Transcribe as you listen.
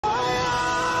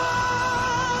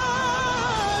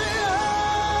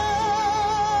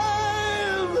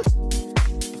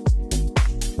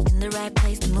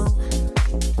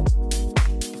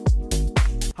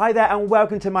Hi there and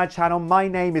welcome to my channel. My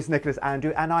name is Nicholas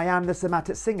Andrew and I am the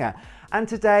Somatic Singer. And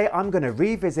today I'm going to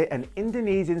revisit an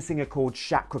Indonesian singer called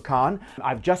Cakra.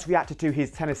 I've just reacted to his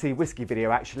Tennessee whiskey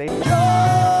video actually.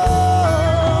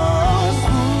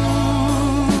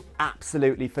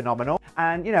 Absolutely phenomenal.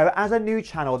 And you know, as a new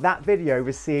channel, that video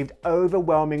received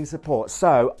overwhelming support,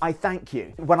 so I thank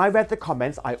you. When I read the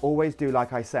comments, I always do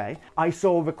like I say, I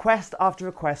saw request after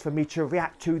request for me to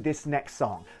react to this next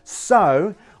song.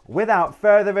 So without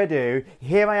further ado,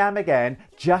 here I am again,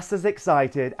 just as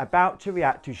excited, about to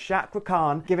react to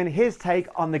Cakra, giving his take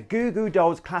on the Goo Goo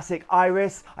Dolls classic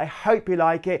Iris. I hope you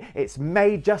like it. It's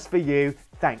made just for you.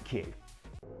 Thank you.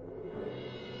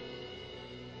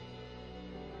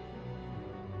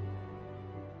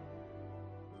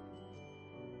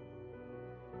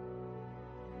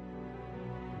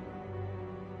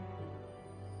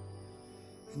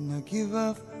 And I give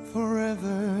up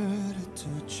forever to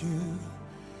touch you,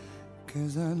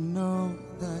 'cause I know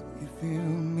that you feel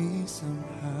me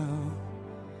somehow.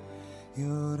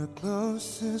 You're the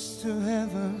closest to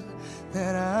heaven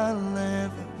that I'll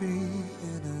ever be,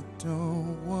 and I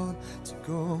don't want to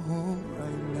go home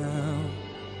right now.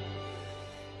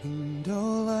 And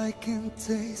all I can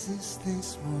taste is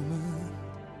this moment,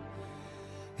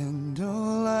 and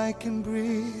all I can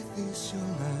breathe is your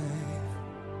life.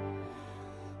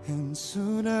 And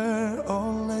sooner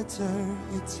or later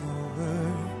it's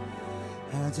over.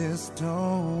 I just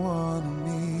don't wanna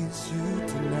miss you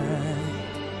tonight.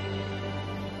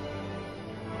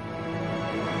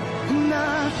 And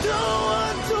I don't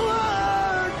want to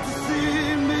hurt to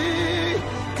see me,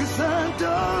 'cause I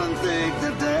don't think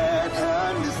that they'd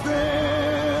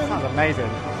understand. Sounds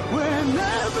amazing. When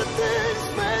everything's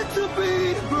meant to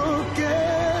be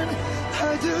broken,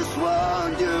 I just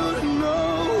want you to know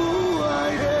who I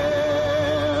am.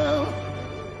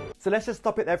 So let's just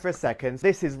stop it there for a second.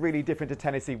 This is really different to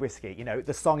Tennessee whiskey. You know,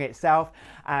 the song itself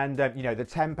and, you know, the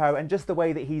tempo and just the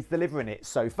way that he's delivering it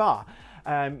so far.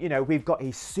 You know, we've got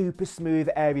his super smooth,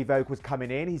 airy vocals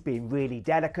coming in. He's being really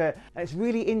delicate. And it's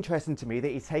really interesting to me that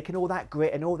he's taken all that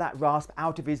grit and all that rasp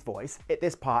out of his voice, at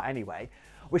this part anyway,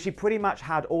 which he pretty much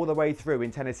had all the way through in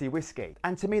Tennessee whiskey.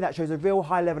 And to me, that shows a real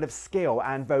high level of skill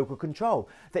and vocal control,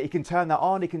 that he can turn that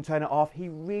on, he can turn it off. He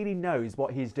really knows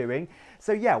what he's doing.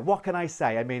 So yeah, what can I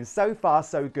say? I mean, so far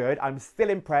so good. I'm still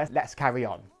impressed. Let's carry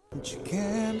on. But you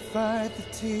can't fight the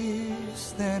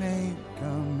tears that ain't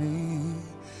coming,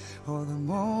 or the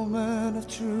moment of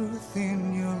truth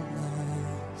in your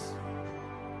eyes.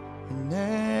 And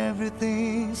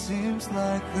everything seems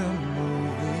like the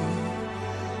movie.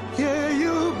 Yeah,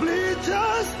 you bleed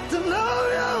just to know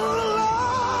you're alive.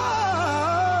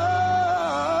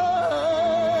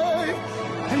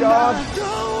 And God. I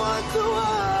don't want to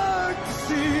hurt to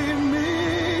see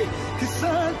me, 'cause I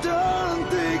don't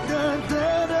think that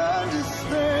they'd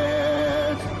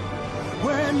understand.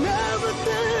 When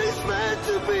everything's meant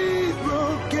to be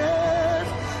broken,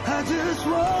 I just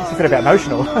want This is a bit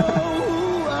emotional. to know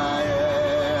who I am.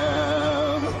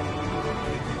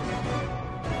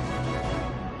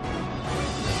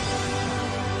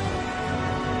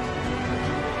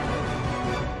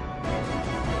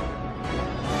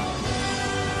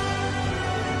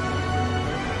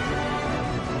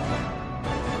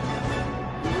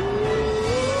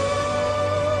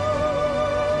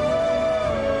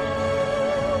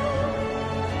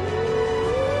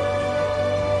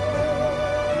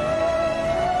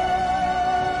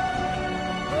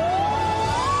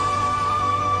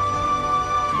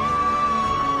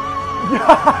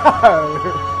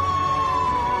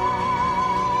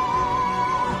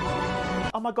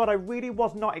 Oh my God, I really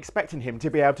was not expecting him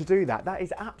to be able to do that. That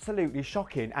is absolutely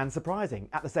shocking and surprising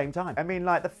at the same time. I mean,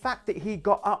 like the fact that he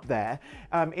got up there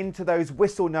into those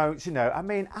whistle notes, you know, I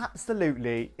mean,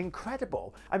 absolutely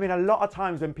incredible. I mean, a lot of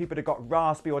times when people have got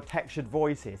raspy or textured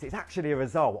voices, it's actually a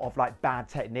result of like bad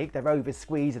technique. They're over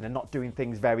squeezing and not doing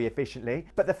things very efficiently.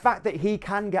 But the fact that he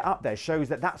can get up there shows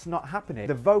that that's not happening.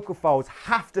 The vocal folds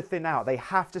have to thin out. They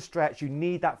have to stretch. You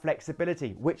need that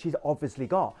flexibility, which he's obviously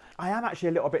got. I am actually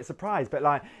a little bit surprised, but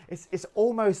like, it's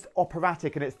almost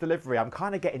operatic in its delivery. I'm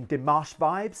kind of getting Dimash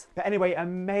vibes. But anyway,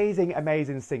 amazing,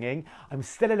 amazing singing. I'm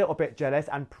still a little bit jealous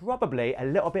and probably a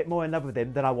little bit more in love with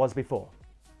him than I was before.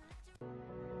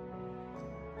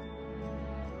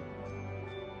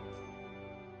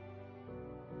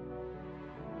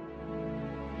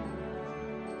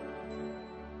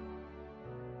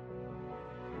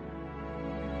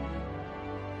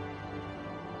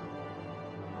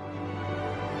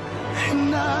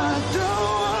 And I don't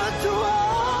want to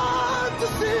hurt to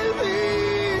see me,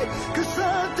 'cause I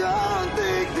don't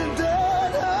think that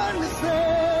they'd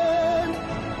understand.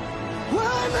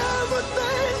 When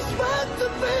everything's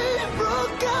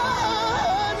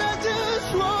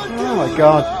Oh my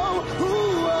God. Who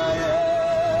I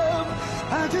am.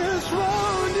 I just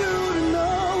want you to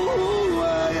know who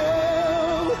I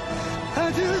am.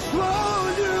 I just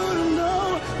want you to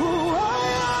know who I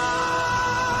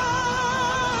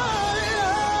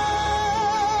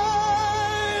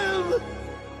am.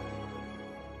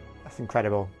 That's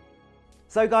incredible.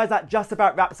 So guys, that just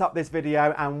about wraps up this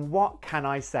video, and what can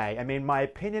I say? I mean, my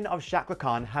opinion of Cakra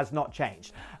Khan has not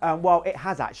changed. Well, it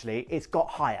has actually. It's got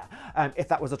higher, if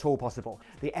that was at all possible.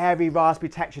 The airy, raspy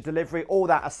texture delivery, all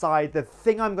that aside, the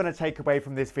thing I'm going to take away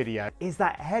from this video is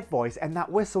that head voice and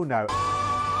that whistle note.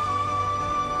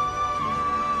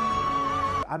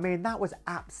 I mean, that was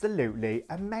absolutely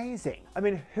amazing. I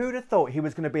mean, who'd have thought he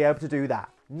was going to be able to do that?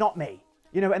 Not me.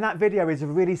 You know, and that video is a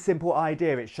really simple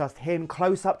idea. It's just him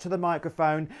close up to the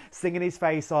microphone, singing his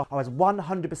face off. I was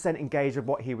 100% engaged with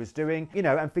what he was doing. You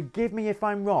know, and forgive me if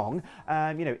I'm wrong,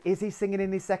 you know, is he singing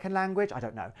in his second language? I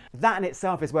don't know. That in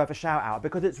itself is worth a shout out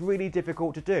because it's really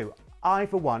difficult to do. I,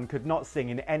 for one, could not sing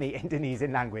in any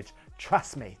Indonesian language.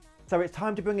 Trust me. So it's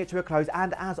time to bring it to a close,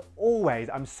 and as always,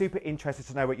 I'm super interested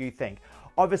to know what you think.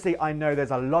 Obviously, I know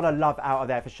there's a lot of love out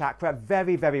there for Cakra,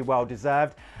 very, very well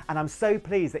deserved, and I'm so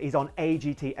pleased that he's on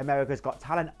AGT, America's Got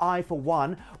Talent. I, for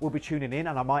one, will be tuning in,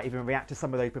 and I might even react to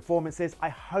some of those performances. I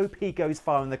hope he goes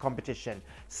far in the competition.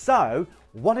 So,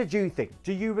 what did you think?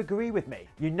 Do you agree with me?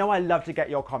 You know I love to get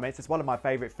your comments, it's one of my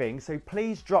favourite things, so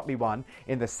please drop me one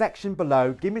in the section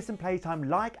below. Give me some playtime,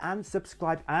 like and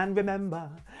subscribe, and remember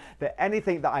that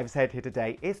anything that I've said here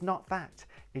today is not fact.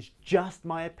 It's just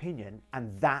my opinion,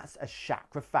 and that's a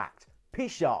Cakra fact.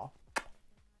 Peace, y'all.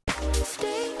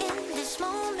 Stay in this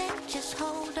moment, just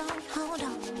hold on.